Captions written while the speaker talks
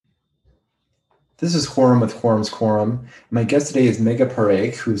This is Horam with Horam's Quorum. My guest today is Mega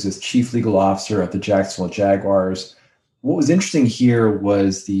Parekh, who's the Chief Legal Officer of the Jacksonville Jaguars. What was interesting here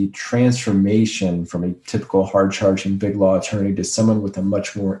was the transformation from a typical hard charging big law attorney to someone with a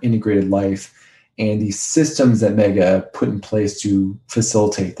much more integrated life and the systems that Mega put in place to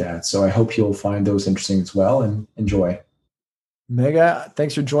facilitate that. So I hope you'll find those interesting as well and enjoy. Mega,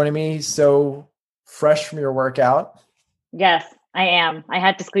 thanks for joining me. So fresh from your workout. Yes, I am. I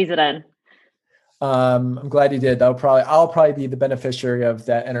had to squeeze it in. I'm glad you did. I'll probably be the beneficiary of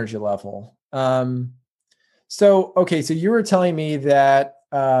that energy level. So you were telling me that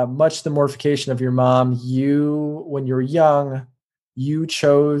much to the mortification of your mom, when you were young, you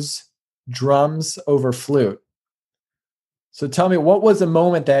chose drums over flute. So tell me, what was the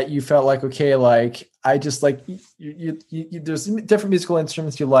moment that you felt like, okay, like I just like there's different musical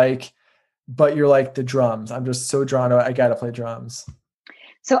instruments you like, but you're like the drums. I'm just so drawn to it. I got to play drums.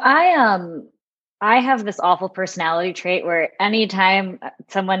 So I have this awful personality trait where anytime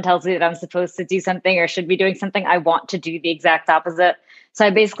someone tells me that I'm supposed to do something or should be doing something, I want to do the exact opposite. So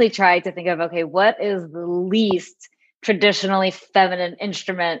I basically tried to think of, okay, what is the least traditionally feminine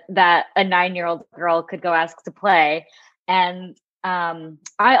instrument that a 9-year-old girl could go ask to play? And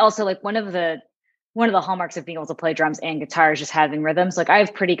I also like one of the hallmarks of being able to play drums and guitar is just having rhythms. Like I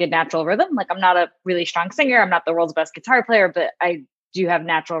have pretty good natural rhythm. Like I'm not a really strong singer. I'm not the world's best guitar player, but I do have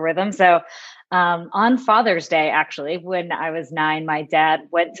natural rhythm. So on Father's Day, actually, when I was 9, my dad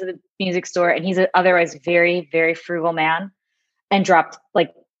went to the music store, and he's an otherwise very, very frugal man, and dropped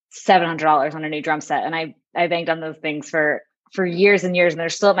like $700 on a new drum set. And I banged on those things for years and years, and they're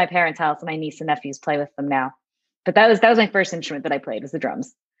still at my parents' house, and my niece and nephews play with them now. But that was my first instrument that I played, was the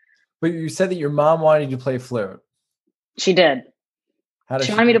drums. But you said that your mom wanted you to play flute. She did.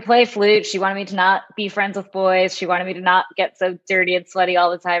 She wanted me to play flute. She wanted me to not be friends with boys. She wanted me to not get so dirty and sweaty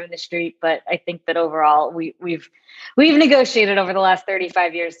all the time in the street. But I think that overall we've negotiated over the last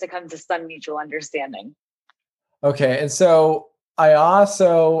 35 years to come to some mutual understanding. Okay. And so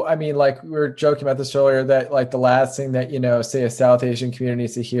I mean, like we were joking about this earlier, that like the last thing that, say a South Asian community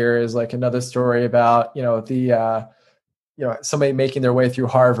needs to hear is like another story about, somebody making their way through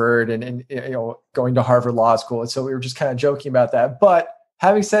Harvard and going to Harvard Law School. And so we were just kind of joking about that. But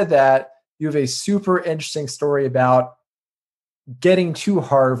having said that, you have a super interesting story about getting to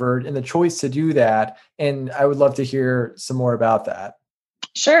Harvard and the choice to do that. And I would love to hear some more about that.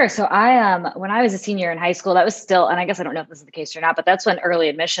 Sure. So when I was a senior in high school, that was still, and I guess I don't know if this is the case or not, but that's when early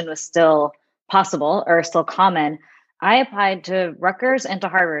admission was still possible or still common. I applied to Rutgers and to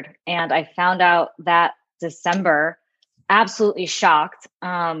Harvard, and I found out that December, absolutely shocked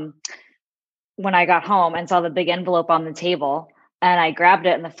when I got home and saw the big envelope on the table. And I grabbed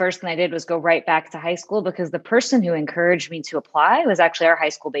it. And the first thing I did was go right back to high school, because the person who encouraged me to apply was actually our high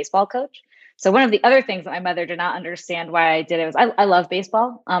school baseball coach. So one of the other things that my mother did not understand why I did it was I love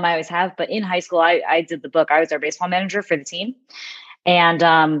baseball. I always have. But in high school, I did the book. I was our baseball manager for the team. And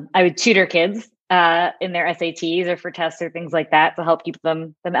I would tutor kids in their SATs or for tests or things like that to help keep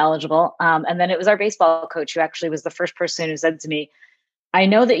them eligible. And then it was our baseball coach who actually was the first person who said to me, I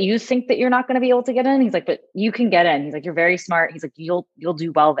know that you think that you're not going to be able to get in. He's like, but you can get in. He's like, you're very smart. He's like, you'll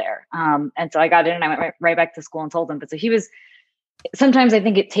do well there. And so I got in and I went right back to school and told him. But so sometimes I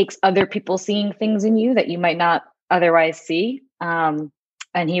think it takes other people seeing things in you that you might not otherwise see. And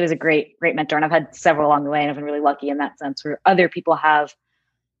he was a great, great mentor. And I've had several along the way, and I've been really lucky in that sense where other people have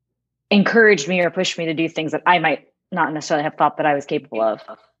encouraged me or pushed me to do things that I might not necessarily have thought that I was capable of.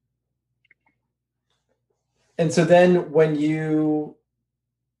 And so then you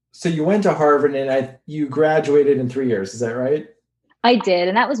went to Harvard and you graduated in 3 years. Is that right? I did.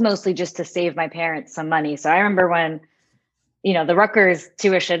 And that was mostly just to save my parents some money. So I remember when, the Rutgers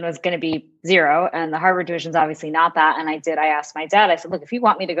tuition was going to be $0 and the Harvard tuition is obviously not that. And I asked my dad, I said, look, if you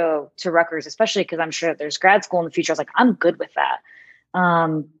want me to go to Rutgers, especially because I'm sure that there's grad school in the future, I was like, I'm good with that.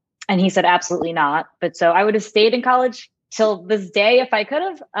 And he said, absolutely not. But so I would have stayed in college till this day if I could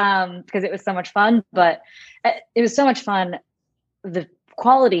have, because it was so much fun. But it was so much fun. The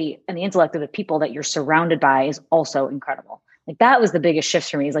quality and the intellect of the people that you're surrounded by is also incredible. Like that was the biggest shift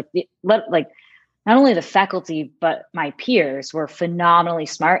for me, is like not only the faculty, but my peers were phenomenally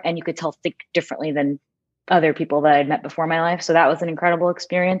smart, and you could tell think differently than other people that I'd met before in my life. So that was an incredible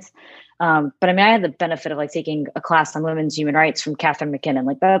experience. But I mean, I had the benefit of like taking a class on women's human rights from Catherine McKinnon.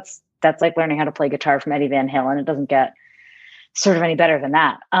 Like that's like learning how to play guitar from Eddie Van Halen. It doesn't get sort of any better than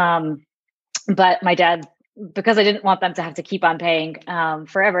that. But my dad, because I didn't want them to have to keep on paying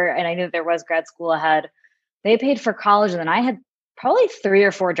forever, and I knew that there was grad school ahead, they paid for college. And then I had probably 3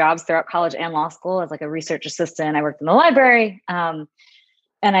 or 4 jobs throughout college and law school as like a research assistant. I worked in the library.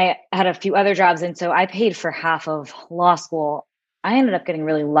 and I had a few other jobs. And so I paid for half of law school. I ended up getting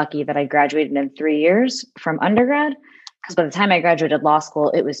really lucky that I graduated in 3 years from undergrad, because by the time I graduated law school,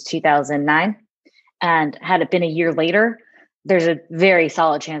 it was 2009. And had it been a year later, there's a very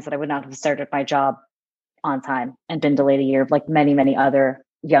solid chance that I would not have started my job on time and been delayed a year, like many, many other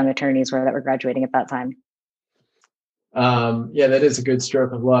young attorneys that were graduating at that time. Yeah, that is a good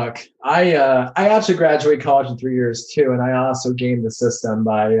stroke of luck. I actually graduated college in 3 years too, and I also gamed the system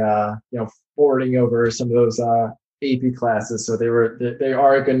by forwarding over some of those AP classes. So they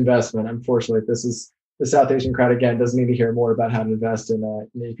are a good investment. Unfortunately, this is the South Asian crowd again doesn't need to hear more about how to invest in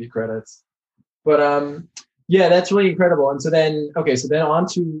AP credits. But yeah, that's really incredible. And so then on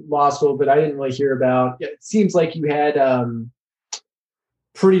to law school, but I didn't really hear about. It seems like you had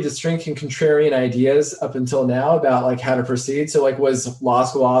pretty distinct and contrarian ideas up until now about like how to proceed. So like, was law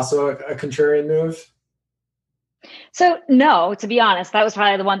school also a contrarian move? So no, to be honest, that was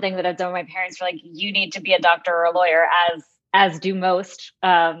probably the one thing that I've done with my parents were like, you need to be a doctor or a lawyer, as do most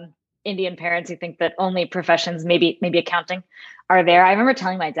Indian parents who think that only professions, maybe accounting, are there. I remember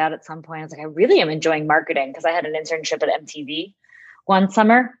telling my dad at some point, I was like, I really am enjoying marketing, because I had an internship at MTV one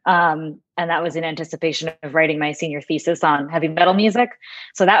summer. And that was in anticipation of writing my senior thesis on heavy metal music.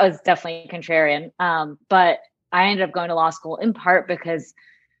 So that was definitely contrarian. But I ended up going to law school in part because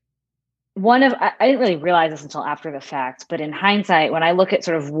I didn't really realize this until after the fact, but in hindsight, when I look at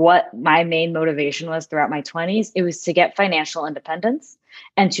sort of what my main motivation was throughout my 20s, it was to get financial independence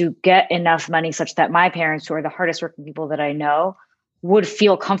and to get enough money such that my parents, who are the hardest working people that I know, would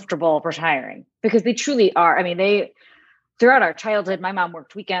feel comfortable retiring, because they truly are. I mean, throughout our childhood, my mom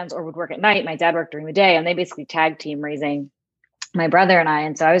worked weekends or would work at night. My dad worked during the day, and they basically tag team raising my brother and I.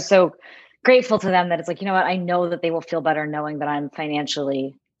 And so I was so grateful to them that it's like, you know what, I know that they will feel better knowing that I'm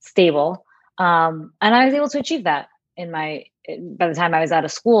financially stable. And I was able to achieve that by the time I was out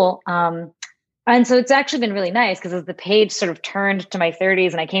of school. And so it's actually been really nice, because as the page sort of turned to my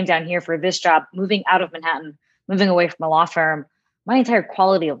 30s and I came down here for this job, moving out of Manhattan, moving away from a law firm, my entire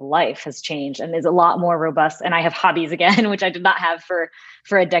quality of life has changed and is a lot more robust. And I have hobbies again, which I did not have for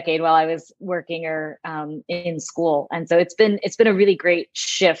a decade while I was working or in school. And so it's been a really great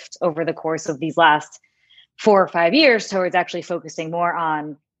shift over the course of these last 4 or 5 years towards actually focusing more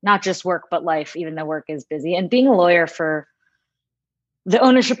on not just work, but life, even though work is busy. And being a lawyer for the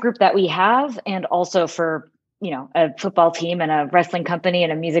ownership group that we have, and also for, a football team and a wrestling company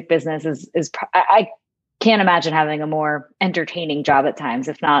and a music business I can't imagine having a more entertaining job at times,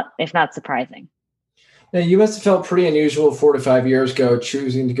 if not surprising. Now, you must have felt pretty unusual 4 to 5 years ago,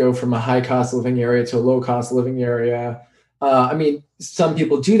 choosing to go from a high cost living area to a low cost living area. I mean, some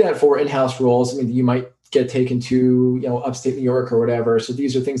people do that for in-house roles. I mean, you might get taken to, upstate New York or whatever. So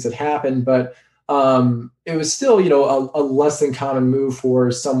these are things that happen, but it was still, a less than common move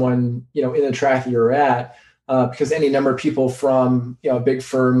for someone, in the track that you're at, because any number of people from, a big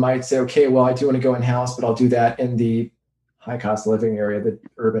firm might say, okay, well, I do want to go in-house, but I'll do that in the high cost living area, the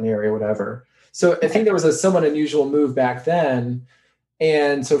urban area, whatever. So I think there was a somewhat unusual move back then.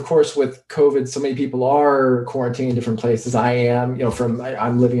 And so, of course, with COVID, so many people are quarantining in different places. I am,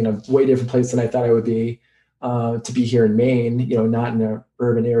 I'm living in a way different place than I thought I would be to be here in Maine, not in an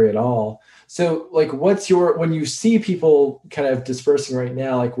urban area at all. So like, when you see people kind of dispersing right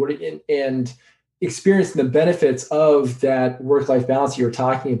now, like and experiencing the benefits of that work-life balance you're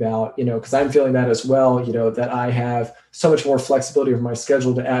talking about, because I'm feeling that as well, that I have so much more flexibility over my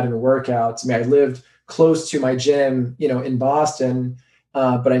schedule to add in workouts. I mean, I lived close to my gym, in Boston,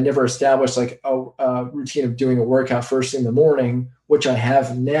 but I never established like a routine of doing a workout first thing in the morning, which I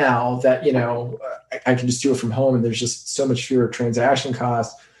have now that, I can just do it from home, and there's just so much fewer transaction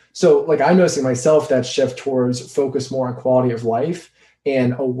costs. So like, I'm noticing myself that shift towards focus more on quality of life,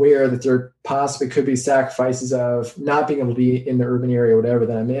 and aware that there possibly could be sacrifices of not being able to be in the urban area, whatever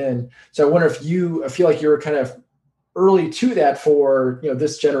that I'm in. So I wonder if I feel like you're kind of early to that for,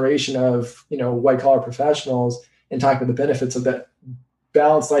 this generation of, white collar professionals, and talk about the benefits of that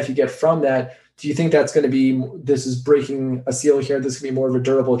balanced life you get from that. Do you think that's going to be, this is breaking a seal here, this could be more of a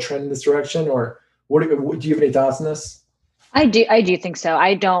durable trend in this direction, or do you have any thoughts on this? I do think so.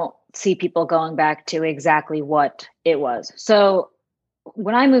 I don't see people going back to exactly what it was. So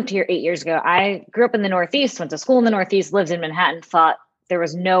when I moved here 8 years ago, I grew up in the Northeast, went to school in the Northeast, lived in Manhattan, thought there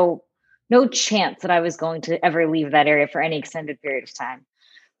was no chance that I was going to ever leave that area for any extended period of time.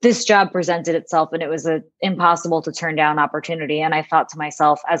 This job presented itself, and it was an impossible to turn down opportunity. And I thought to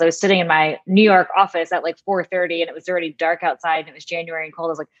myself, as I was sitting in my New York office at like 4:30, and it was already dark outside, and it was January and cold,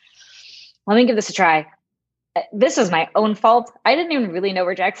 I was like, let me give this a try. this was my own fault. I didn't even really know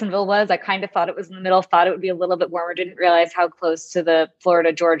where Jacksonville was. I kind of thought it was in the middle, thought it would be a little bit warmer, didn't realize how close to the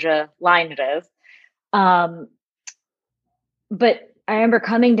Florida-Georgia line it is. But I remember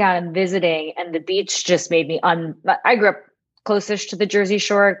coming down and visiting, and the beach just made me I grew up closest to the Jersey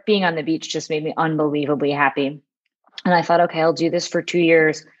Shore. Being on the beach just made me unbelievably happy. And I thought, okay, I'll do this for 2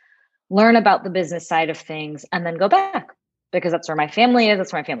 years, learn about the business side of things, and then go back, because that's where my family is.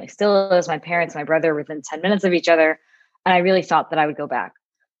 That's where my family still is. My parents, my brother, within 10 minutes of each other. And I really thought that I would go back.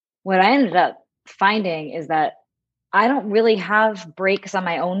 What I ended up finding is that I don't really have breaks on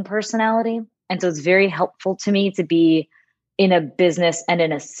my own personality. And so it's very helpful to me to be in a business and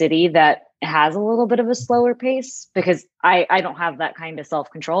in a city that has a little bit of a slower pace, because I don't have that kind of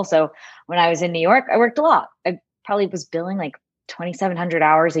self-control. So when I was in New York, I worked a lot. I probably was billing like 2,700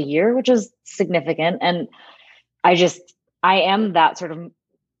 hours a year, which is significant. And I am that sort of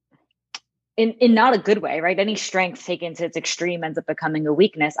in not a good way, right? Any strength taken to its extreme ends up becoming a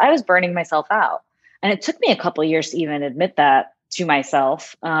weakness. I was burning myself out. And it took me a couple of years to even admit that to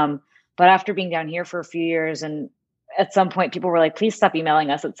myself. But after being down here for a few years, and at some point people were like, please stop emailing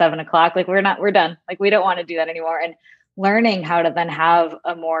us at 7:00. Like, we're done. Like, we don't want to do that anymore. And learning how to then have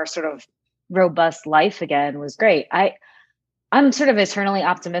a more sort of robust life again was great. I'm sort of eternally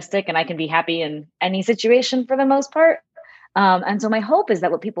optimistic, and I can be happy in any situation for the most part. And so my hope is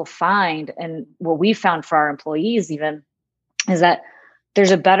that what people find, and what we found for our employees even, is that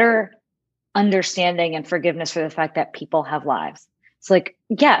there's a better understanding and forgiveness for the fact that people have lives. It's like,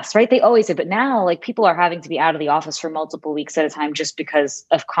 yes, right? They always say, but now like people are having to be out of the office for multiple weeks at a time just because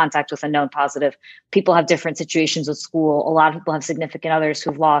of contact with a known positive. People have different situations with school. A lot of people have significant others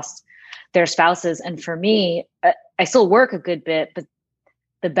who've lost their spouses. And for me, I still work a good bit, but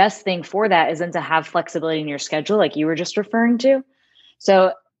the best thing for that is then to have flexibility in your schedule, like you were just referring to.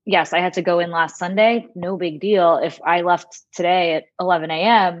 So yes, I had to go in last Sunday. No big deal. If I left today at 11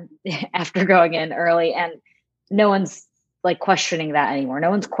 a.m. after going in early, and no one's like questioning that anymore. No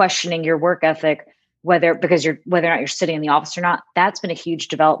one's questioning your work ethic, whether or not you're sitting in the office or not. That's been a huge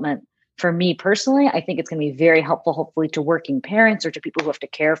development for me personally. I think it's going to be very helpful, hopefully, to working parents or to people who have to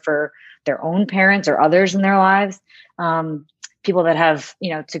care for their own parents or others in their lives. People that have,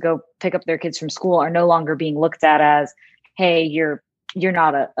 to go pick up their kids from school are no longer being looked at as, hey, you're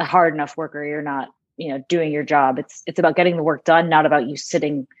not a hard enough worker. You're not, doing your job. It's about getting the work done, not about you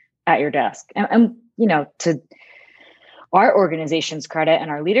sitting at your desk. And to our organization's credit and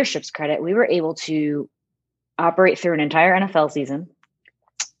our leadership's credit, we were able to operate through an entire NFL season.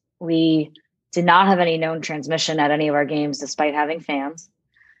 We did not have any known transmission at any of our games, despite having fans.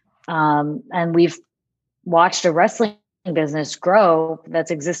 And we've watched a wrestling business grow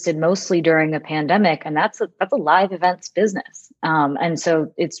that's existed mostly during a pandemic. And that's a live events business. And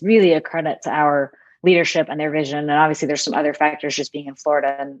so it's really a credit to our leadership and their vision. And obviously there's some other factors just being in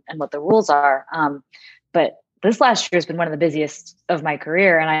Florida and what the rules are. But this last year has been one of the busiest of my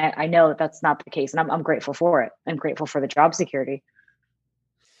career. And I know that that's not the case. And I'm grateful for it. I'm grateful for the job security.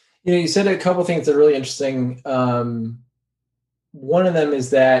 You said a couple of things that are really interesting. One of them is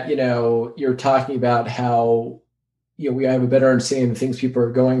that, you're talking about how, we have a better understanding of the things people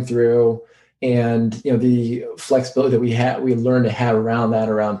are going through, and, the flexibility that we learn to have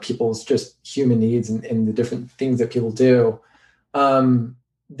around people's just human needs and the different things that people do.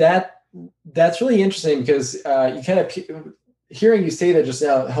 That's really interesting, because you kind of hearing you say that just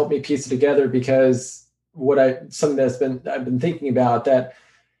now helped me piece it together, because something I've been thinking about that,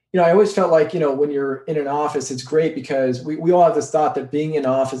 I always felt like, when you're in an office, it's great because we all have this thought that being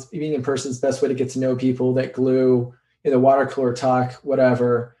in person is the best way to get to know people, that glue, the water cooler talk,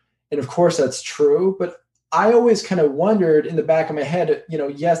 whatever. And of course that's true, but I always kind of wondered in the back of my head,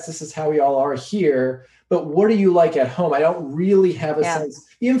 yes, this is how we all are here, but what are you like at home? I don't really have a sense,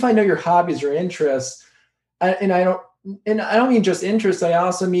 even if I know your hobbies or interests, and I don't mean just interests. I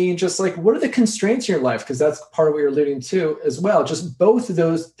also mean just like, what are the constraints in your life? Because that's part of what you're alluding to as well. Just both of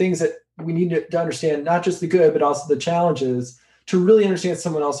those things that we need to understand, not just the good, but also the challenges, to really understand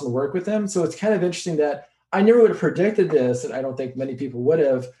someone else and work with them. So it's kind of interesting that I never would have predicted this, and I don't think many people would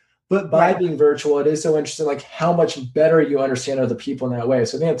have. But by being virtual, it is so interesting, like how much better you understand other people in that way.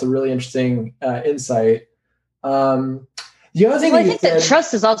 So I think that's a really interesting insight. The other thing, I think that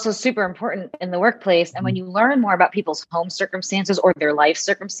trust is also super important in the workplace. And when you learn more about people's home circumstances or their life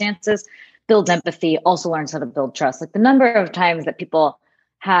circumstances, build empathy, also learns how to build trust. Like the number of times that people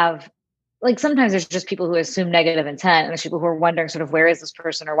have, like sometimes there's just people who assume negative intent, and there's people who are wondering sort of, where is this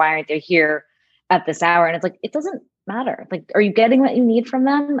person, or why aren't they here at this hour? And it's like, it doesn't matter. Like, are you getting what you need from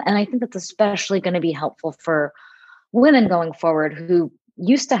them? And I think that's especially going to be helpful for women going forward who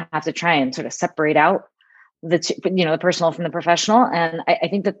used to have to try and sort of separate out the personal from the professional. And I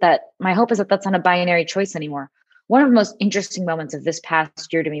think that my hope is that that's not a binary choice anymore. One of the most interesting moments of this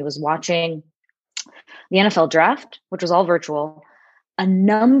past year to me was watching the NFL draft, which was all virtual. A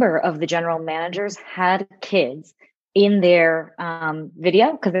number of the general managers had kids in their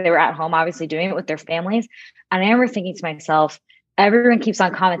video because they were at home, obviously doing it with their families. And I remember thinking to myself, everyone keeps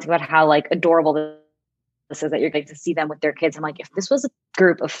on commenting about how like adorable this is that you're getting to see them with their kids. I'm like, if this was a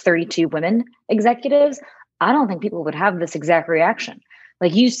group of 32 women executives, I don't think people would have this exact reaction.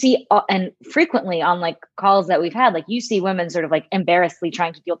 Like you see, and frequently on like calls that we've had, like you see women sort of like embarrassedly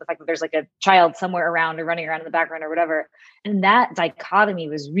trying to deal with the fact that there's like a child somewhere around or running around in the background or whatever. And that dichotomy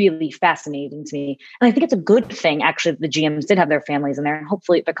was really fascinating to me. And I think it's a good thing actually that the GMs did have their families in there, and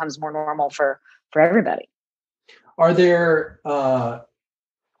hopefully it becomes more normal for everybody. Are there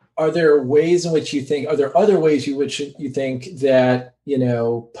ways in which you think, are there other ways in which you think that,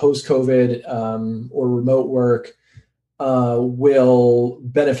 post-COVID or remote work will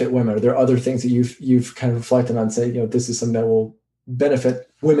benefit women? Are there other things that you've kind of reflected on, say, this is something that will benefit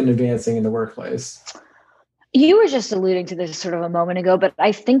women advancing in the workplace? You were just alluding to this sort of a moment ago, but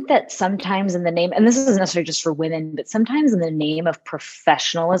I think that sometimes in the name, and this isn't necessarily just for women, but sometimes in the name of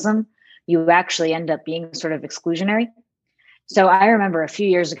professionalism, you actually end up being sort of exclusionary. So I remember a few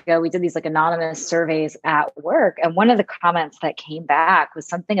years ago, we did these like anonymous surveys at work. And one of the comments that came back was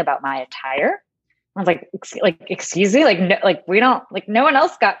something about my attire. I was like, excuse me, no one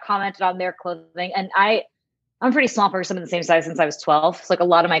else got commented on their clothing. And I'm a pretty small person, in the same size since I was 12. So like a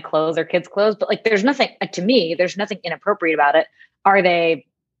lot of my clothes are kids' clothes, but like there's nothing, to me, there's nothing inappropriate about it. Are they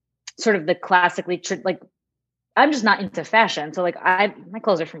sort of the classically, I'm just not into fashion. So like my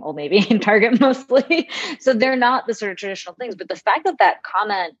clothes are from Old Navy and Target mostly. So they're not the sort of traditional things. But the fact that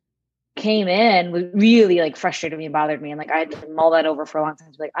comment came in was really like frustrated me and bothered me. And like I had to mull that over for a long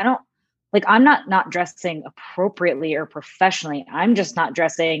time. Like I'm not dressing appropriately or professionally. I'm just not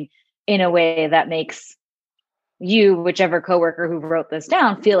dressing in a way that makes you, whichever coworker who wrote this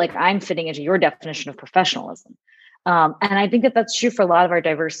down, feel like I'm fitting into your definition of professionalism. And I think that that's true for a lot of our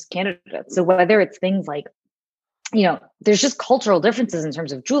diverse candidates. So whether it's things like, there's just cultural differences in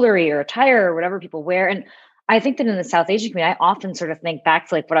terms of jewelry or attire or whatever people wear. And I think that in the South Asian community, I often sort of think back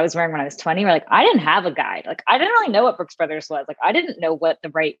to like what I was wearing when I was 20, where like I didn't have a guide. Like I didn't really know what Brooks Brothers was. Like I didn't know what the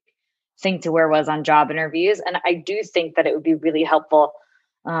right thing to wear was on job interviews. And I do think that it would be really helpful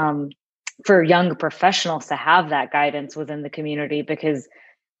for young professionals to have that guidance within the community, because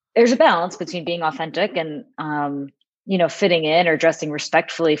there's a balance between being authentic and, fitting in or dressing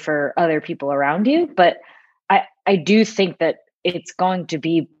respectfully for other people around you. But I do think that it's going to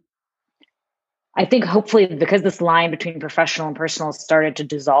be, I think hopefully because this line between professional and personal started to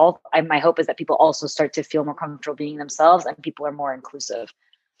dissolve, my hope is that people also start to feel more comfortable being themselves and people are more inclusive.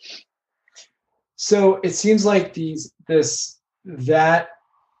 So it seems like that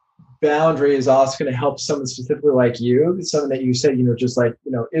boundary is also going to help someone specifically like you, someone that you said,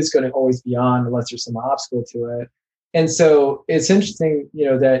 is going to always be on unless there's some obstacle to it. And so it's interesting,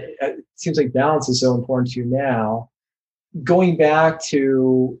 that it seems like balance is so important to you now. Going back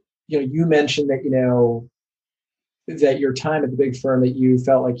to, you mentioned that, that your time at the big firm, that you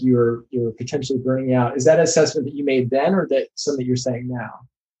felt like you were potentially burning out. Is that an assessment that you made then, or that something you're saying now?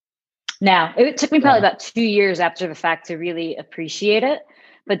 Now, it took me probably about 2 years after the fact to really appreciate it,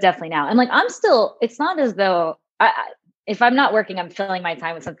 but definitely now. And like, it's not as though if I'm not working, I'm filling my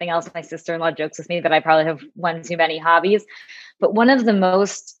time with something else. My sister-in-law jokes with me that I probably have one too many hobbies. But one of the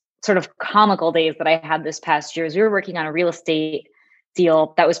most sort of comical days that I had this past year is we were working on a real estate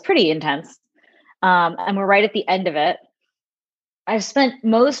deal that was pretty intense. And we're right at the end of it. This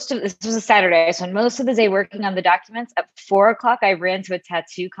was a Saturday. I spent most of the day working on the documents. At 4:00, I ran to a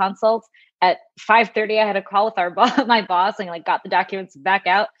tattoo consult. At 5:30, I had a call with my boss and like got the documents back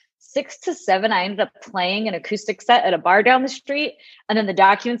out. 6 to 7, I ended up playing an acoustic set at a bar down the street. And then the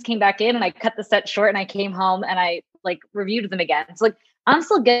documents came back in and I cut the set short and I came home and I like reviewed them again. So like, I'm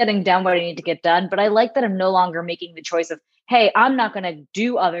still getting done what I need to get done, but I like that I'm no longer making the choice of, hey, I'm not going to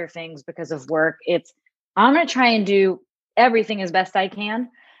do other things because of work. I'm going to try and do everything as best I can,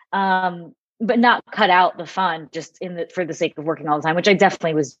 but not cut out the fun just for the sake of working all the time, which I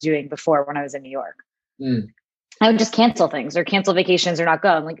definitely was doing before when I was in New York. Mm. I would just cancel things or cancel vacations or not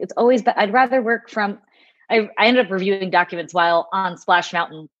go. Like it's always, I'd rather work I ended up reviewing documents while on Splash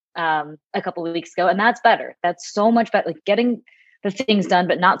Mountain a couple of weeks ago. And that's better. That's so much better. Like getting the things done,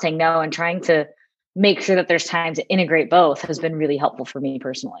 but not saying no and trying to make sure that there's time to integrate both has been really helpful for me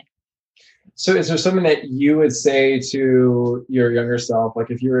personally. So is there something that you would say to your younger self? Like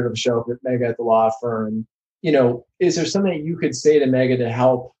if you were to show up with Mega at the law firm, is there something that you could say to Mega to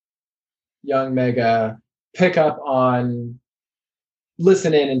help young Mega pick up on,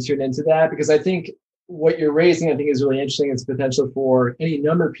 listen in and tune into that, because I think what you're raising, I think, is really interesting. It's potential for any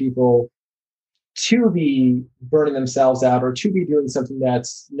number of people to be burning themselves out or to be doing something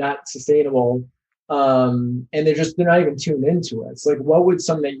that's not sustainable. And they're not even tuned into it. So like, what would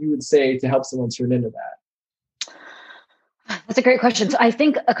something that you would say to help someone tune into that? That's a great question. So I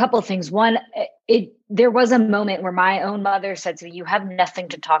think a couple of things. One, there was a moment where my own mother said to me, "You have nothing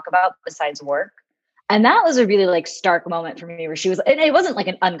to talk about besides work." And that was a really like stark moment for me, where she was, and it wasn't like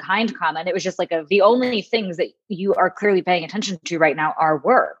an unkind comment. It was just like the only things that you are clearly paying attention to right now are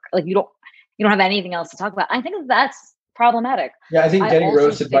work. Like you don't have anything else to talk about. I think that's problematic. Yeah, I think getting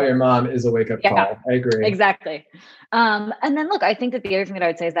roasted by your mom is a wake-up call. I agree. Exactly. And then look, I think that the other thing that I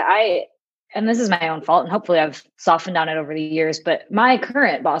would say is that and this is my own fault, and hopefully I've softened on it over the years, but my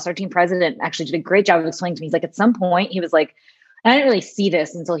current boss, our team president, actually did a great job of explaining to me. He's like, at some point, he was like, and I didn't really see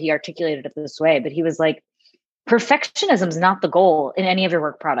this until he articulated it this way, but he was like, perfectionism is not the goal in any of your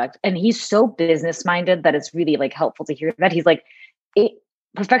work product. And he's so business minded that it's really like helpful to hear that. He's like,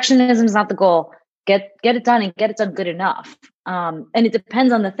 perfectionism is not the goal. Get it done and get it done good enough. And it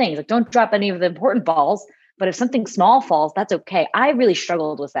depends on the things. Like, don't drop any of the important balls. But if something small falls, that's okay. I really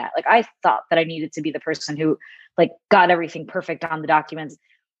struggled with that. Like, I thought that I needed to be the person who like got everything perfect on the documents.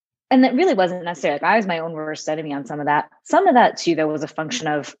 And that really wasn't necessarily. Like, I was my own worst enemy on some of that. Some of that too, though, was a function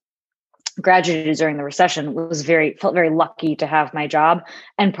of graduated during the recession, felt very lucky to have my job,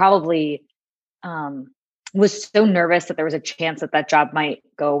 and probably was so nervous that there was a chance that job might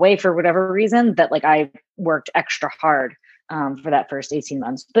go away for whatever reason, that like I worked extra hard for that first 18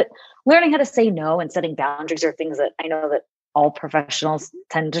 months. But learning how to say no and setting boundaries are things that I know that all professionals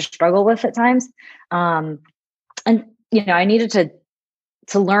tend to struggle with at times. And, I needed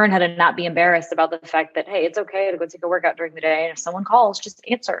to learn how to not be embarrassed about the fact that, hey, it's okay to go take a workout during the day. And if someone calls, just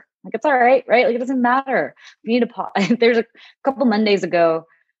answer. Like, it's all right, right? Like, it doesn't matter. You need to pause. There's a couple Mondays ago,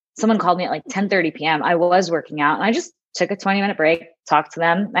 someone called me at like 10:30 p.m. I was working out and I just took a 20-minute break, talked to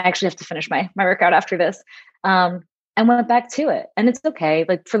them. I actually have to finish my workout after this. And went back to it. And it's okay.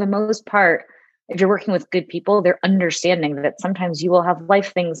 Like, for the most part, if you're working with good people, they're understanding that sometimes you will have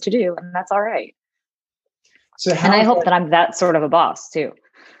life things to do, and that's all right. And I hope that I'm that sort of a boss too.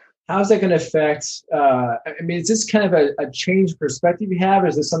 How's that going to affect, is this kind of a change perspective you have? Or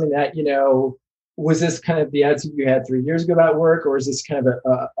is this something that, was this kind of the attitude you had 3 years ago about work, or is this kind of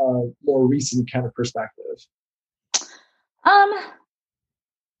a more recent kind of perspective?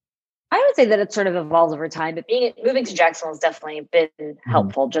 I would say that it sort of evolves over time, but moving to Jacksonville has definitely been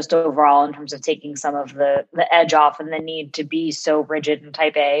helpful just overall in terms of taking some of the edge off and the need to be so rigid and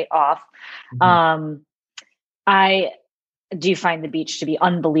type A off. I do find the beach to be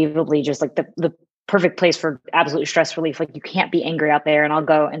unbelievably just like the perfect place for absolute stress relief. Like, you can't be angry out there, and I'll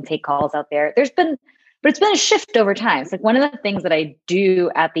go and take calls out there. But it's been a shift over time. It's like one of the things that I do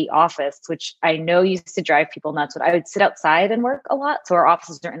at the office, which I know used to drive people nuts, but I would sit outside and work a lot. So our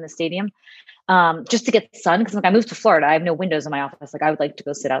offices are in the stadium, just to get the sun. Because like, I moved to Florida, I have no windows in my office. Like, I would like to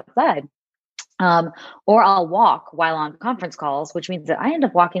go sit outside. Or I'll walk while on conference calls, which means that I end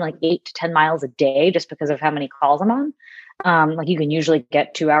up walking like 8 to 10 miles a day just because of how many calls I'm on. Like, you can usually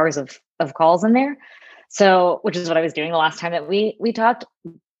get 2 hours of calls in there. So, which is what I was doing the last time that we talked.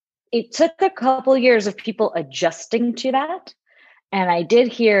 It took a couple years of people adjusting to that. And I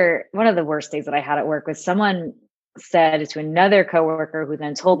did hear one of the worst days that I had at work was someone said to another coworker, who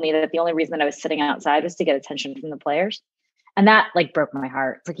then told me that the only reason that I was sitting outside was to get attention from the players. And that like broke my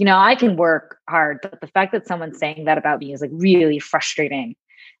heart. It's like, I can work hard, but the fact that someone's saying that about me is like really frustrating.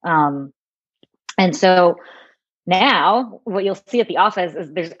 And so now what you'll see at the office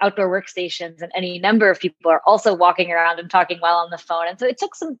is there's outdoor workstations, and any number of people are also walking around and talking while on the phone. And so it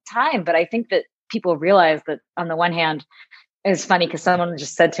took some time, but I think that people realize that on the one hand, it's funny because someone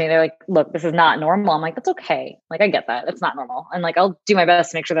just said to me, they're like, look, this is not normal. I'm like, that's okay. Like, I get that. It's not normal. And like, I'll do my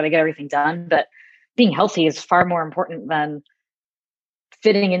best to make sure that I get everything done. But being healthy is far more important than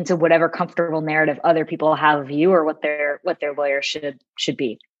fitting into whatever comfortable narrative other people have of you or what their lawyer should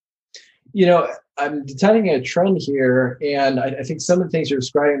be. I'm detecting a trend here, and I think some of the things you're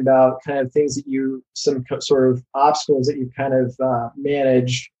describing about kind of things that some sort of obstacles that you kind of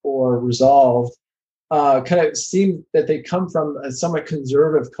manage or resolved, kind of seem that they come from a somewhat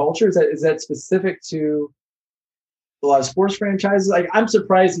conservative culture. Is that specific to a lot of sports franchises? Like, I'm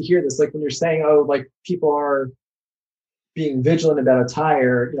surprised to hear this. Like, when you're saying, like people are being vigilant about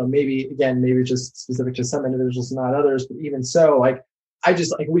attire, maybe it's just specific to some individuals, not others. But even so, like, I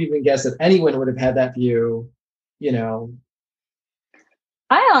just like would even guess that anyone would have had that view,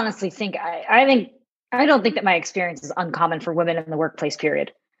 I honestly think I don't think that my experience is uncommon for women in the workplace,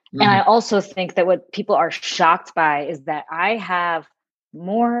 period. And I also think that what people are shocked by is that I have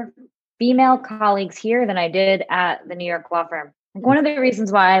more female colleagues here than I did at the New York law firm. Like, one of the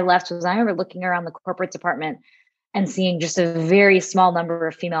reasons why I left was I remember looking around the corporate department and seeing just a very small number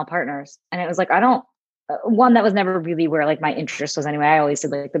of female partners. And it was like, one, that was never really where like my interest was anyway. I always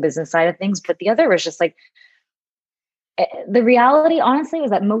did like the business side of things. But the other was just like, the reality, honestly,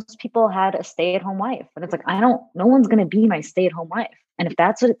 was that most people had a stay-at-home wife. And it's like, no one's going to be my stay-at-home wife. And if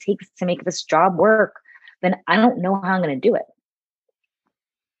that's what it takes to make this job work, then I don't know how I'm going to do it.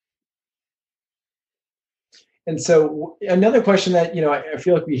 And so another question that, I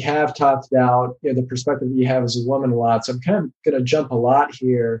feel like we have talked about, the perspective that you have as a woman a lot. So I'm kind of going to jump a lot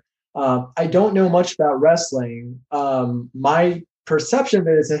here. I don't know much about wrestling. My perception of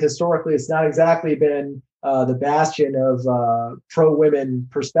it is that historically it's not exactly been the bastion of pro-women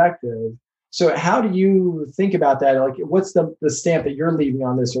perspective. So how do you think about that? Like, what's the stamp that you're leaving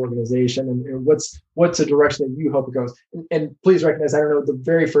on this organization, and what's the direction that you hope it goes? And please recognize, I don't know the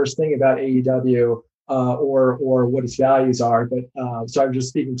very first thing about AEW or what its values are, but so I'm just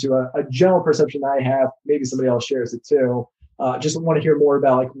speaking to a general perception I have. Maybe somebody else shares it too. Just want to hear more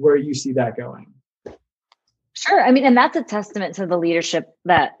about like where you see that going. Sure. I mean, and that's a testament to the leadership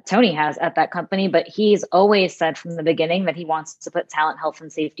that Tony has at that company. But he's always said from the beginning that he wants to put talent, health,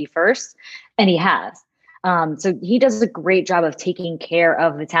 and safety first. And he has. So he does a great job of taking care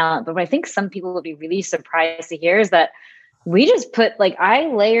of the talent. But what I think some people will be really surprised to hear is that we just put, like, I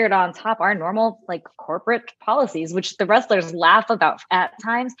layered on top our normal like corporate policies, which the wrestlers laugh about at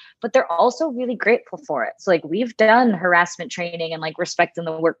times, but they're also really grateful for it. So like, we've done harassment training and like respect in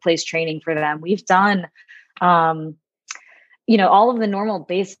the workplace training for them. We've done all of the normal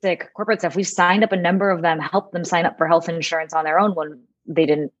basic corporate stuff. We've signed up a number of them, helped them sign up for health insurance on their own when they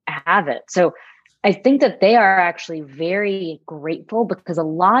didn't have it. So I think that they are actually very grateful, because a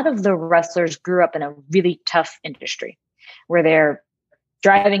lot of the wrestlers grew up in a really tough industry where they're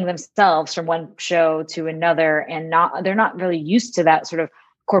driving themselves from one show to another, and they're not really used to that sort of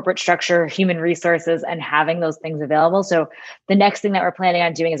corporate structure, human resources, and having those things available. So the next thing that we're planning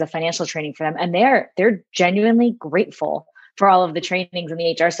on doing is a financial training for them. And they're genuinely grateful for all of the trainings and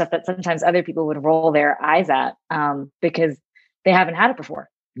the HR stuff that sometimes other people would roll their eyes at because they haven't had it before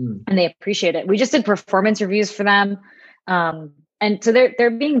and they appreciate it. We just did performance reviews for them. And so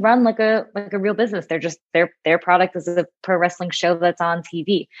they're being run like a real business. They're just, their product is a pro wrestling show that's on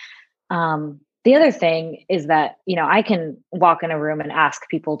TV. The other thing is that, I can walk in a room and ask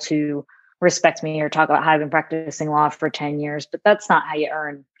people to respect me or talk about how I've been practicing law for 10 years, but that's not how you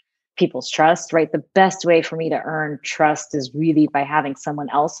earn people's trust, right? The best way for me to earn trust is really by having someone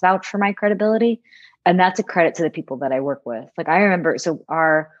else vouch for my credibility. And that's a credit to the people that I work with. Like, I remember, so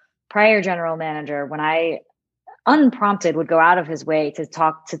our prior general manager, when I unprompted would go out of his way to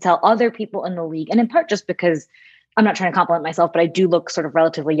tell other people in the league, and in part just because I'm not trying to compliment myself, but I do look sort of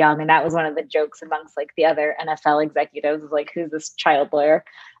relatively young. And that was one of the jokes amongst like the other NFL executives, like, who's this child lawyer?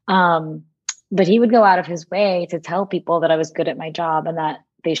 But he would go out of his way to tell people that I was good at my job and that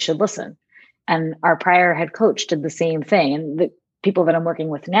they should listen. And our prior head coach did the same thing. And the people that I'm working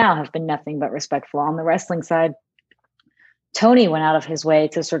with now have been nothing but respectful. On the wrestling side, Tony went out of his way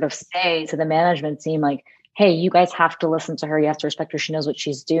to sort of say to the management team, like, hey, you guys have to listen to her. You have to respect her. She knows what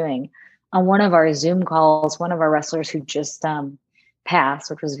she's doing. On one of our Zoom calls, one of our wrestlers who just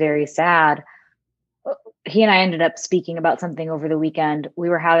passed, which was very sad, he and I ended up speaking about something over the weekend. We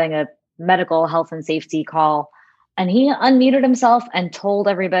were having a medical health and safety call, and he unmuted himself and told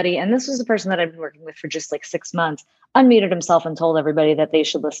everybody, and this was a person that I've been working with for just like 6 months, unmuted himself and told everybody that they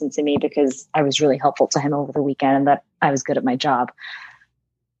should listen to me because I was really helpful to him over the weekend and that I was good at my job.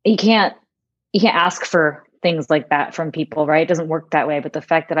 You can't ask for things like that from people, right? It doesn't work that way. But the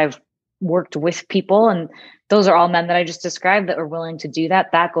fact that I've worked with people, and those are all men that I just described that are willing to do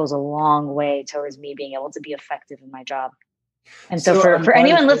that, that goes a long way towards me being able to be effective in my job. And so for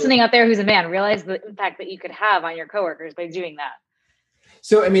anyone listening out there who's a man, realize the impact that you could have on your coworkers by doing that.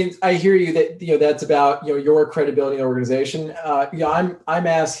 So, I mean, I hear you that, that's about, your credibility in the organization. I'm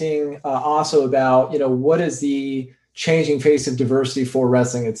asking also about, what is the changing face of diversity for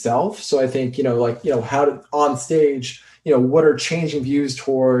wrestling itself. So I think, how to, on stage, what are changing views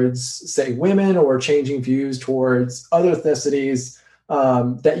towards, say, women, or changing views towards other ethnicities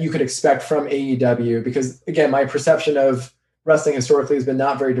that you could expect from AEW? Because again, my perception of wrestling historically has been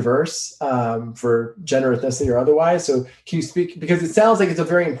not very diverse for gender, ethnicity, or otherwise. So can you speak, because it sounds like it's a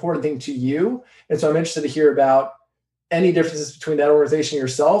very important thing to you. And so I'm interested to hear about any differences between that organization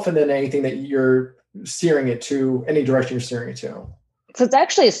yourself, and then anything that you're steering it to, any direction you're steering it to. So it's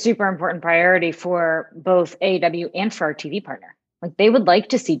actually a super important priority for both AEW and for our TV partner. Like they would like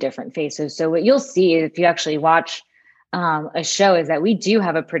to see different faces. So what you'll see if you actually watch a show is that we do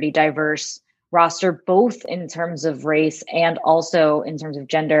have a pretty diverse roster, both in terms of race and also in terms of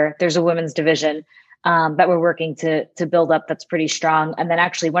gender. There's a women's division that we're working to build up that's pretty strong. And then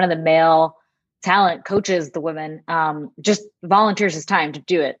actually one of the male talent coaches the women, just volunteers his time to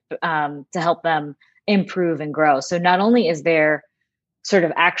do it, to help them improve and grow. So not only is there sort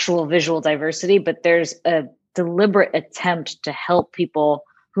of actual visual diversity, but there's a deliberate attempt to help people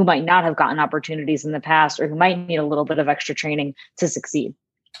who might not have gotten opportunities in the past or who might need a little bit of extra training to succeed.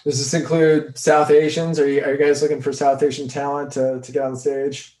 Does this include South Asians? Are you guys looking for South Asian talent to get on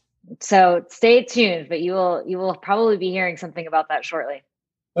stage? So stay tuned, but you will probably be hearing something about that shortly.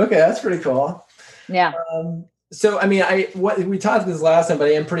 Okay, that's pretty cool. Yeah. So, I mean, we talked this last time, but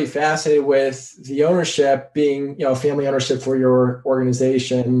I am pretty fascinated with the ownership being, family ownership for your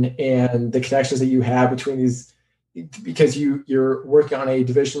organization and the connections that you have between these, because you're working on a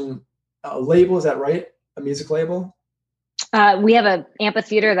division label. Is that right? A music label? We have an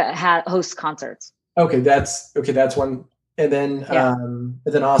amphitheater that hosts concerts. Okay, that's one. And then, and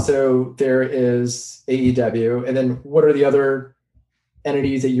then also there is AEW. And then what are the other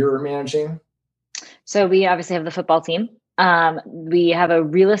entities that you're managing? So we obviously have the football team. We have a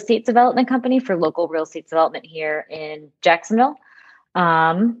real estate development company for local real estate development here in Jacksonville.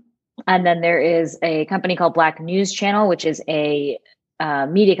 And then there is a company called Black News Channel, which is a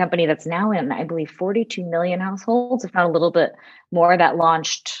media company that's now in, I believe, 42 million households, if not a little bit more, that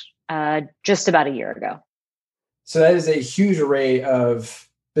launched just about a year ago. So that is a huge array of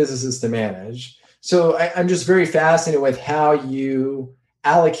businesses to manage. So I'm just very fascinated with how you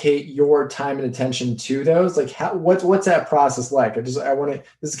allocate your time and attention to those. Like, what's that process like? This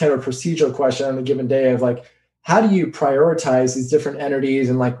is kind of a procedural question on a given day of like, how do you prioritize these different entities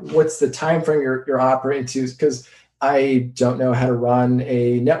and like, what's the time frame you're operating to? Because I don't know how to run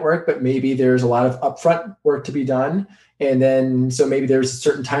a network, but maybe there's a lot of upfront work to be done. And then, so maybe there's a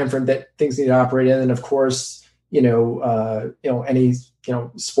certain time frame that things need to operate in. And of course, any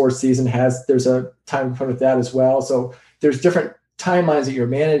sports season there's a time frame with that as well. So there's different timelines that you're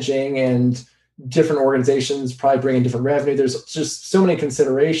managing, and different organizations probably bring in different revenue. There's just so many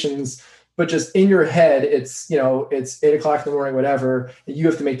considerations, but just in your head, it's 8 o'clock in the morning, whatever, and you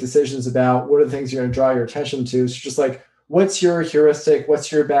have to make decisions about what are the things you're going to draw your attention to. So just like, what's your heuristic?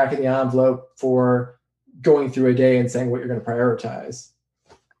 What's your back of the envelope for going through a day and saying what you're going to prioritize?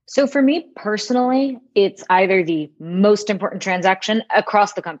 So for me personally, it's either the most important transaction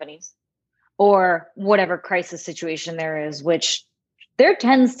across the companies or whatever crisis situation there is, which there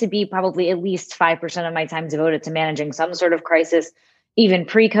tends to be probably at least 5% of my time devoted to managing some sort of crisis, even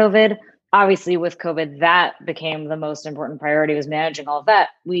pre-COVID. Obviously with COVID, that became the most important priority, was managing all of that.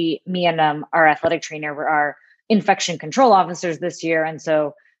 Me and our athletic trainer were our infection control officers this year. And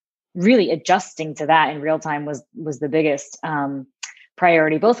so really adjusting to that in real time was the biggest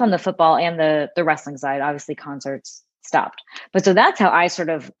priority, both on the football and the wrestling side. Obviously concerts stopped. But so that's how I sort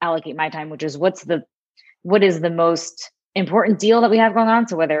of allocate my time, which is what is the most important deal that we have going on.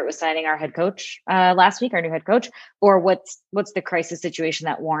 So whether it was signing our head coach last week, our new head coach, or what's the crisis situation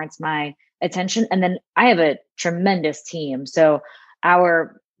that warrants my attention. And then I have a tremendous team. So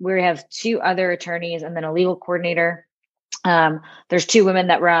we have 2 other attorneys and then a legal coordinator. There's 2 women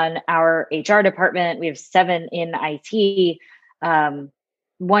that run our HR department. We have 7 in IT.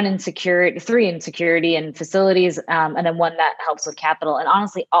 1 in security, 3 in security and facilities, and then 1 that helps with capital. And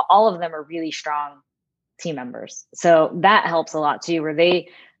honestly, all of them are really strong team members. So that helps a lot too, where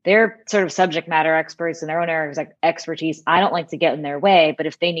they're sort of subject matter experts in their own areas of expertise. I don't like to get in their way, but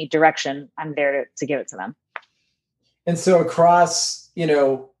if they need direction, I'm there to give it to them. And so across,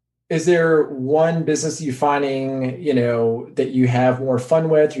 is there one business you finding, that you have more fun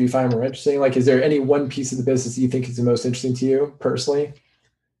with, or you find more interesting? Like, is there any one piece of the business that you think is the most interesting to you personally?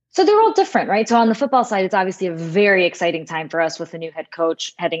 So they're all different, right? So on the football side, it's obviously a very exciting time for us with a new head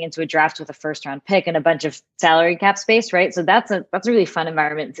coach heading into a draft with a 1st-round pick and a bunch of salary cap space, right? So that's a really fun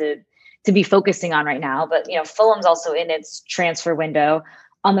environment to be focusing on right now. But Fulham's also in its transfer window.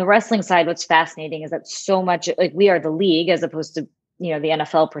 On the wrestling side, what's fascinating is that so much, like, we are the league as opposed to the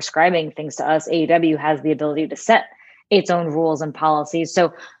NFL prescribing things to us. AEW has the ability to set its own rules and policies.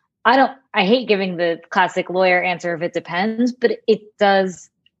 So I hate giving the classic lawyer answer of it depends, but it does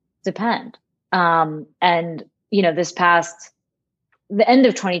depend. And the end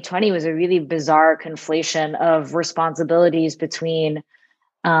of 2020 was a really bizarre conflation of responsibilities between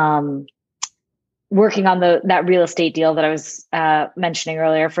working on that real estate deal that I was mentioning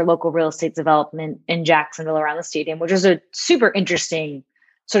earlier for local real estate development in Jacksonville around the stadium, which was a super interesting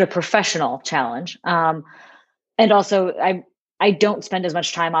sort of professional challenge. And also I don't spend as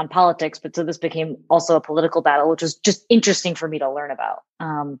much time on politics, but so this became also a political battle, which was just interesting for me to learn about,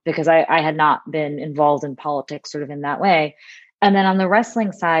 because I had not been involved in politics sort of in that way. And then on the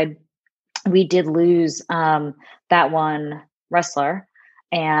wrestling side, we did lose that one wrestler,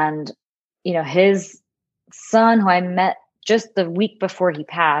 and his son, who I met just the week before he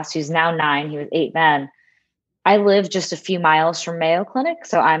passed, who's now 9, he was 8 then. I live just a few miles from Mayo Clinic,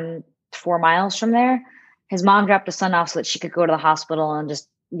 so I'm 4 miles from there. His mom dropped his son off so that she could go to the hospital and just,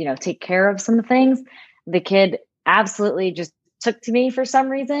 take care of some things. The kid absolutely just took to me for some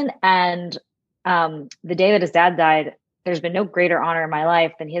reason. And the day that his dad died, there's been no greater honor in my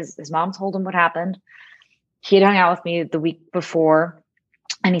life than his mom told him what happened. He had hung out with me the week before,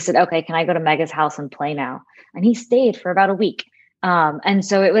 and he said, okay, can I go to Mega's house and play now? And he stayed for about a week. And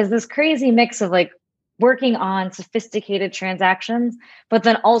so it was this crazy mix of like working on sophisticated transactions, but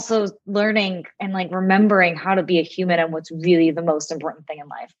then also learning and like remembering how to be a human and what's really the most important thing in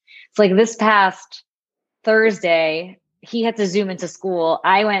life. It's like this past Thursday, he had to Zoom into school.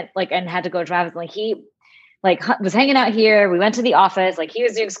 I went and had to go drive. Like he was hanging out here. We went to the office. Like he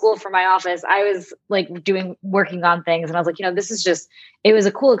was doing school for my office. I was working on things. And I was like, it was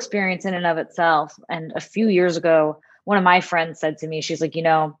a cool experience in and of itself. And a few years ago, one of my friends said to me, she's like,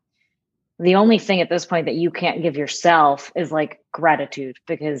 the only thing at this point that you can't give yourself is like gratitude,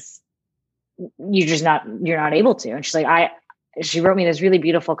 because you're not able to. And she's like, she wrote me this really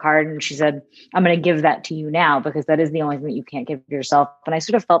beautiful card, and she said, I'm going to give that to you now, because that is the only thing that you can't give yourself. And I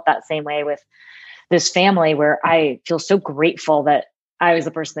sort of felt that same way with this family, where I feel so grateful that I was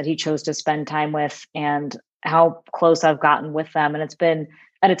the person that he chose to spend time with, and how close I've gotten with them. And it's been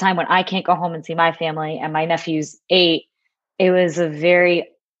at a time when I can't go home and see my family, and my nephew's 8. It was a very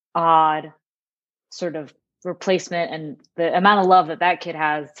odd sort of replacement, and the amount of love that kid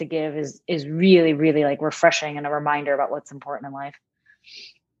has to give is really, really like refreshing, and a reminder about what's important in life.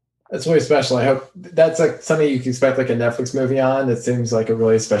 That's really special. I hope that's like something you can expect like a Netflix movie on. That seems like a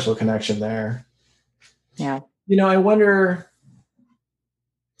really special connection there. Yeah. I wonder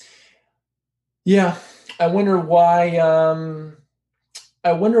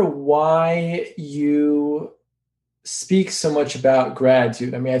why you speak so much about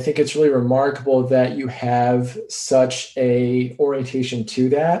gratitude. I mean, I think it's really remarkable that you have such a orientation to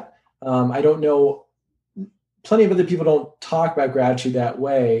that. I don't know, plenty of other people don't talk about gratitude that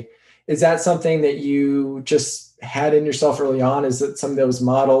way. Is that something that you just had in yourself early on? Is it something that was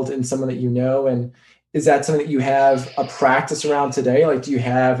modeled in someone that you know? And is that something that you have a practice around today? Like, do you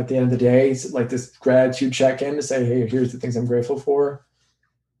have at the end of the day, like this gratitude check-in to say, hey, here's the things I'm grateful for?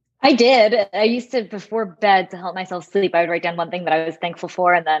 I did. I used to, before bed, to help myself sleep, I would write down one thing that I was thankful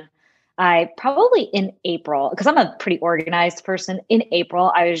for. And then I probably in April, because I'm a pretty organized person, in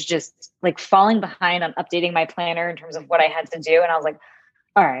April, I was just like falling behind on updating my planner in terms of what I had to do. And I was like,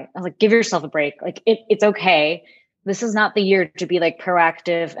 all right, give yourself a break. Like it's okay. This is not the year to be like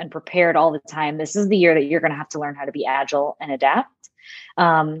proactive and prepared all the time. This is the year that you're going to have to learn how to be agile and adapt.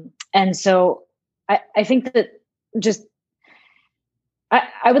 And so I think that just,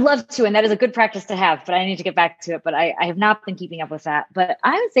 I would love to, and that is a good practice to have, but I need to get back to it. But I have not been keeping up with that. But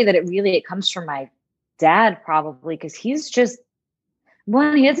I would say that it comes from my dad, probably, because he's just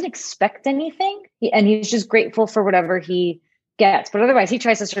one, he doesn't expect anything, and he's just grateful for whatever he gets. But otherwise, he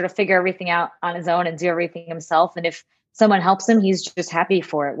tries to sort of figure everything out on his own and do everything himself. And if someone helps him, he's just happy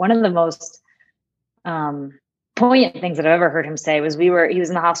for it. One of the most poignant things that I've ever heard him say was he was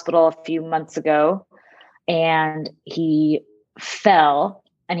in the hospital a few months ago, and he fell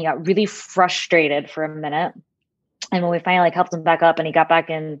and he got really frustrated for a minute. And when we finally helped him back up and he got back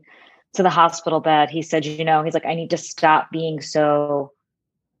in to the hospital bed, he said, he's like, I need to stop being so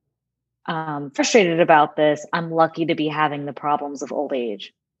frustrated about this. I'm lucky to be having the problems of old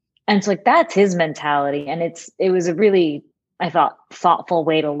age. And so that's his mentality. And it was a really, I thought, thoughtful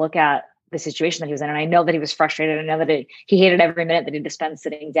way to look at the situation that he was in. And I know that he was frustrated. I know that he hated every minute that he had to spend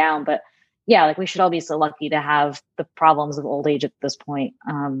sitting down, but yeah, we should all be so lucky to have the problems of old age at this point,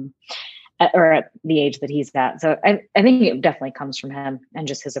 or at the age that he's at. So I think it definitely comes from him and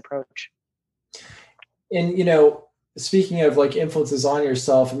just his approach. And, speaking of influences on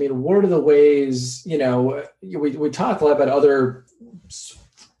yourself, I mean, what are the ways, we talk a lot about other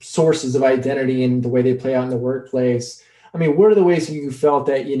sources of identity and the way they play out in the workplace. I mean, what are the ways you felt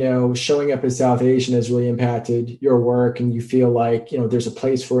that, showing up as South Asian has really impacted your work, and you feel like, there's a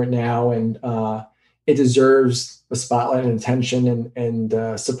place for it now, and it deserves a spotlight and attention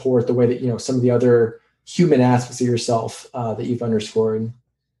and support the way that, some of the other human aspects of yourself that you've underscored?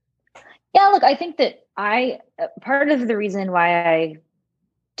 Yeah, look, I think that part of the reason why I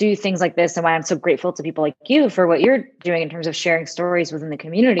do things like this and why I'm so grateful to people like you for what you're doing in terms of sharing stories within the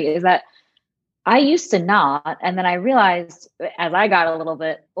community is that I used to not. And then I realized as I got a little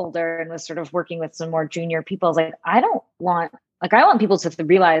bit older and was sort of working with some more junior people, I was like, I want people to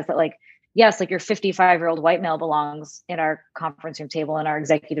realize that like, yes, like your 55-year-old white male belongs in our conference room table in our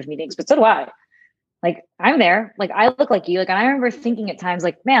executive meetings, but so do I. Like I'm there, like I look like you. Like, and I remember thinking at times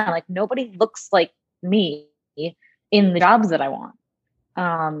like, man, like nobody looks like me in the jobs that I want.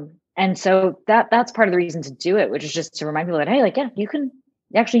 And so that's part of the reason to do it, which is just to remind people that, hey, like, yeah,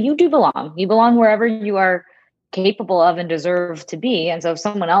 you do belong. You belong wherever you are capable of and deserve to be. And so if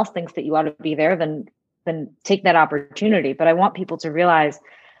someone else thinks that you ought to be there, then take that opportunity. But I want people to realize,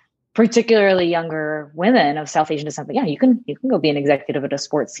 particularly younger women of South Asian descent, yeah, you can go be an executive at a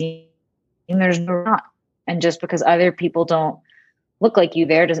sports team. There's no not. And just because other people don't look like you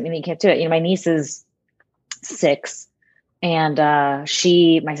there doesn't mean that you can't do it. You know, my niece is 6 and my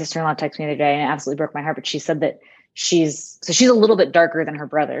sister-in-law texted me the other day and it absolutely broke my heart, but she said that she's a little bit darker than her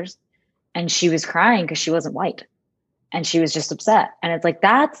brothers and she was crying because she wasn't white and she was just upset. And it's like,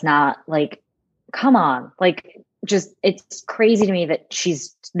 that's not like, come on, like just, it's crazy to me that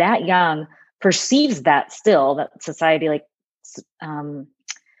she's that young, perceives that still, that society like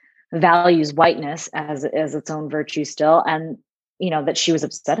values whiteness as its own virtue still. And, you know, that she was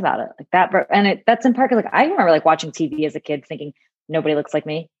upset about it like that. And that's in part because like, I remember like watching TV as a kid thinking nobody looks like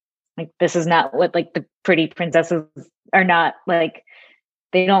me. Like, this is not what like the pretty princesses are not like,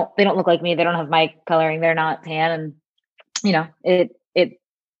 they don't look like me. They don't have my coloring. They're not tan. And, you know,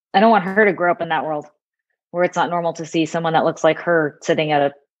 I don't want her to grow up in that world where it's not normal to see someone that looks like her sitting at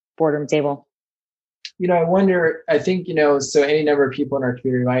a boardroom table. You know, I think, you know, so any number of people in our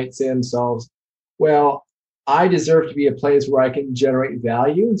community might say to themselves, well, I deserve to be a place where I can generate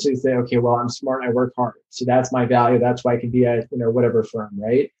value. And so you say, okay, well, I'm smart, I work hard. So that's my value. That's why I can be at, you know, whatever firm,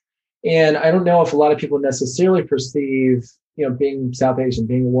 right? And I don't know if a lot of people necessarily perceive, you know, being South Asian,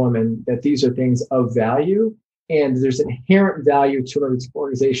 being a woman, that these are things of value. And there's inherent value to an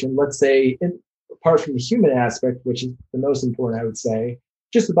organization, let's say, apart from the human aspect, which is the most important, I would say,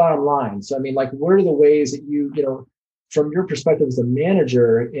 just the bottom line. So, I mean, like, what are the ways that you know, from your perspective as a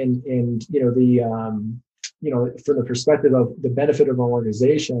manager and you know, from the perspective of the benefit of an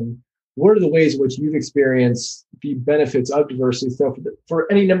organization, what are the ways in which you've experienced the benefits of diversity? So for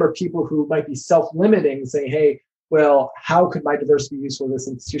any number of people who might be self-limiting, saying, hey, well, how could my diversity be useful in this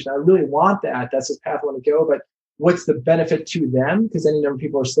institution? I really want that. That's the path I want to go. But what's the benefit to them? Because any number of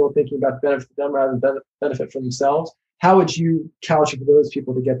people are still thinking about the benefit to them rather than benefit for themselves. How would you couch it for those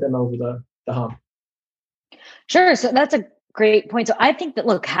people to get them over the hump? Sure. So that's a great point. So I think that,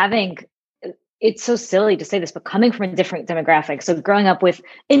 look, it's so silly to say this, but coming from a different demographic. So growing up with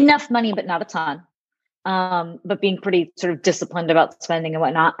enough money, but not a ton, but being pretty sort of disciplined about spending and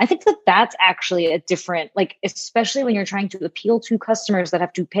whatnot. I think that that's actually a different, like, especially when you're trying to appeal to customers that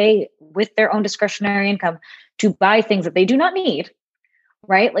have to pay with their own discretionary income to buy things that they do not need,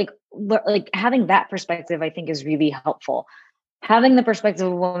 right? Like having that perspective, I think, is really helpful. Having the perspective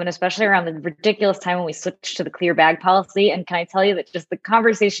of a woman, especially around the ridiculous time when we switched to the clear bag policy. And can I tell you that just the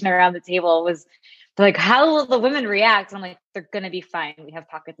conversation around the table was like, how will the women react? And I'm like, they're going to be fine. We have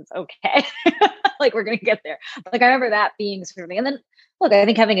pockets. It's okay. Like, we're going to get there. Like, I remember that being sort of thing. And then look, I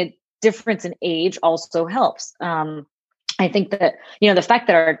think having a difference in age also helps. I think that, you know, the fact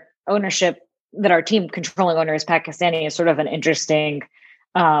that our team controlling owner is Pakistani is sort of an interesting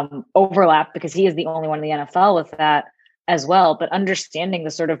overlap because he is the only one in the NFL with that as well. But understanding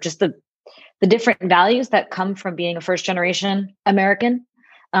the sort of just the different values that come from being a first generation American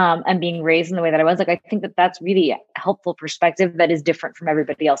and being raised in the way that I was, like, I think that that's really a helpful perspective that is different from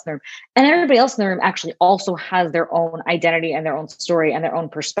everybody else in the room. And everybody else in the room actually also has their own identity and their own story and their own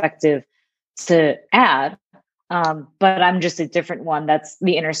perspective to add. But I'm just a different one. That's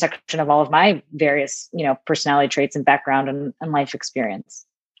the intersection of all of my various, you know, personality traits and background and life experience.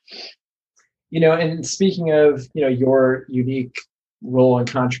 You know, and speaking of, you know, your unique role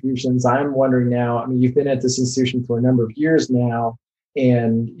and contributions, I'm wondering now, I mean, you've been at this institution for a number of years now,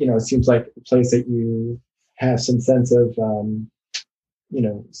 and, you know, it seems like a place that you have some sense of, you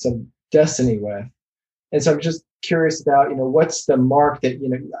know, some destiny with. And so I'm just curious about, you know, what's the mark that, you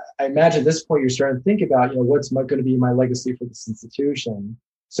know, I imagine at this point you're starting to think about, you know, what's going to be my legacy for this institution?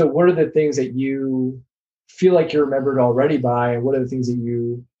 So what are the things that you feel like you're remembered already by, and what are the things that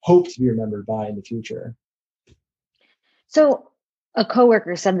you hope to be remembered by in the future? So a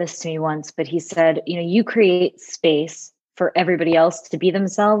coworker said this to me once, but he said, you know, you create space for everybody else to be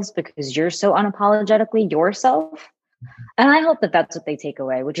themselves because you're so unapologetically yourself. And I hope that that's what they take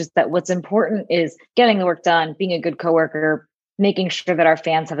away, which is that what's important is getting the work done, being a good coworker, making sure that our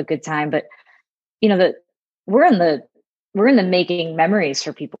fans have a good time. But that we're in the making memories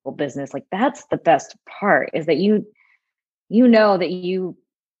for people business. Like that's the best part, is that that you,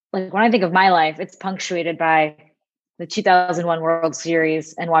 like, when I think of my life, it's punctuated by the 2001 World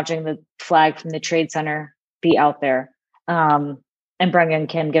Series and watching the flag from the Trade Center be out there. And Brungan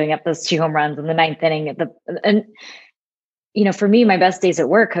Kim giving up those 2 home runs in the 9th inning. For me, my best days at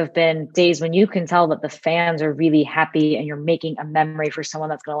work have been days when you can tell that the fans are really happy and you're making a memory for someone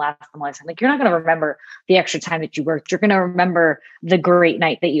that's going to last them a lifetime. Like, you're not going to remember the extra time that you worked. You're going to remember the great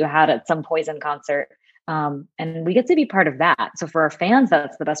night that you had at some Poison concert. And we get to be part of that. So for our fans,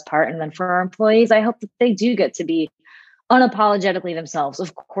 that's the best part. And then for our employees, I hope that they do get to be unapologetically themselves.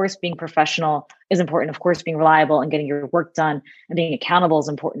 Of course, being professional is important. Of course, being reliable and getting your work done and being accountable is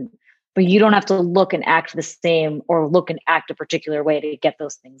important. But you don't have to look and act the same or look and act a particular way to get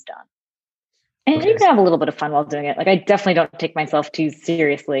those things done. And you can have a little bit of fun while doing it. Like, I definitely don't take myself too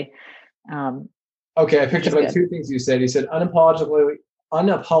seriously. Okay, I picked up on 2 things you said. You said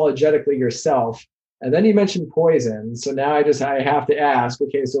unapologetically yourself. And then you mentioned Poison. So now I have to ask,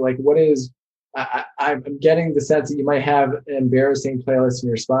 okay, so like, what is, I'm getting the sense that you might have an embarrassing playlist in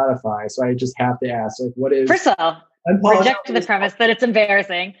your Spotify. So I just have to ask, like, what is... First of all, reject the premise that it's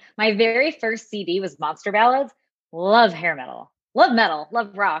embarrassing. My very first CD was Monster Ballads. Love hair metal. Love metal.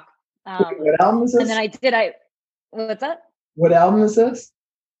 Love rock. What album is this? And then what's that? What album is this?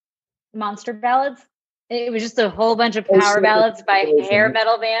 Monster Ballads. It was just a whole bunch of power ballads by hair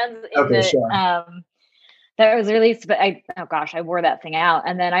metal bands. That was released, but I wore that thing out.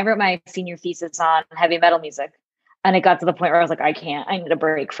 And then I wrote my senior thesis on heavy metal music. And it got to the point where I was like, I need a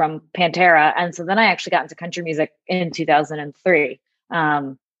break from Pantera. And so then I actually got into country music in 2003,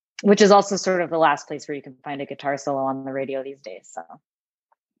 which is also sort of the last place where you can find a guitar solo on the radio these days. So,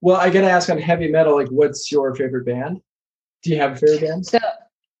 well, I got to ask on heavy metal, like, what's your favorite band? Do you have a favorite band? So,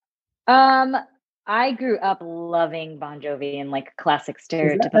 I grew up loving Bon Jovi and like classic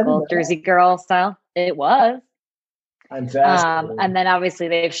stereotypical Jersey girl style. It was. I'm fascinated. And then obviously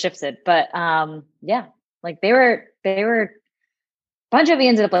they've shifted, but yeah, like they were Bon Jovi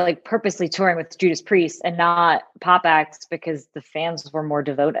ended up like purposely touring with Judas Priest and not pop acts because the fans were more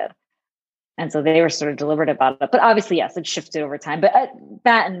devoted. And so they were sort of deliberate about it. But obviously, yes, it shifted over time. But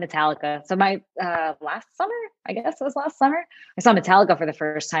that and Metallica. So my last summer, I saw Metallica for the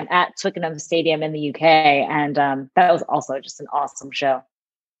first time at Twickenham Stadium in the UK. And that was also just an awesome show.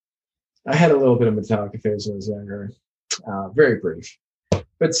 I had a little bit of Metallica phase when I was younger. Very brief.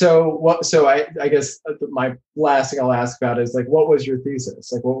 But so I guess my last thing I'll ask about is, like, what was your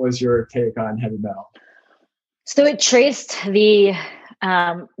thesis? Like, what was your take on heavy metal? So it traced the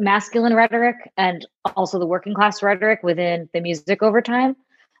masculine rhetoric and also the working class rhetoric within the music over time.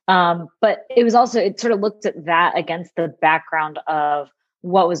 But it sort of looked at that against the background of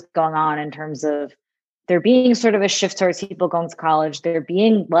what was going on in terms of there being sort of a shift towards people going to college, there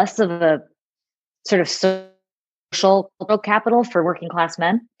being less of a sort of social capital for working class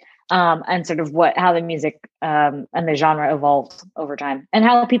men, and sort of how the music and the genre evolved over time, and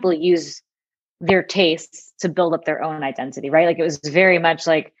how people use their tastes to build up their own identity, right? Like, it was very much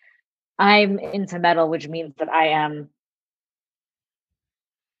like, I'm into metal, which means that I am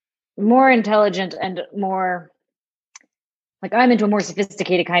more intelligent and more like, I'm into a more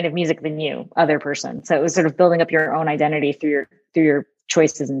sophisticated kind of music than you, other person. So it was sort of building up your own identity through your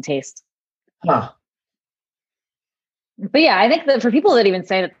choices and tastes. Huh. But yeah, I think that for people that even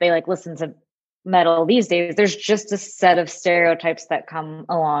say that they like listen to metal these days, there's just a set of stereotypes that come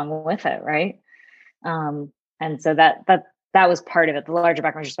along with it, right? And so that was part of it. The larger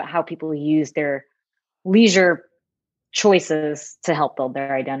background is just about how people use their leisure choices to help build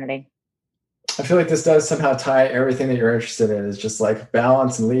their identity. I feel like this does somehow tie everything that you're interested in, is just like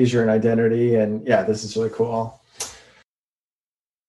balance and leisure and identity. And yeah, this is really cool.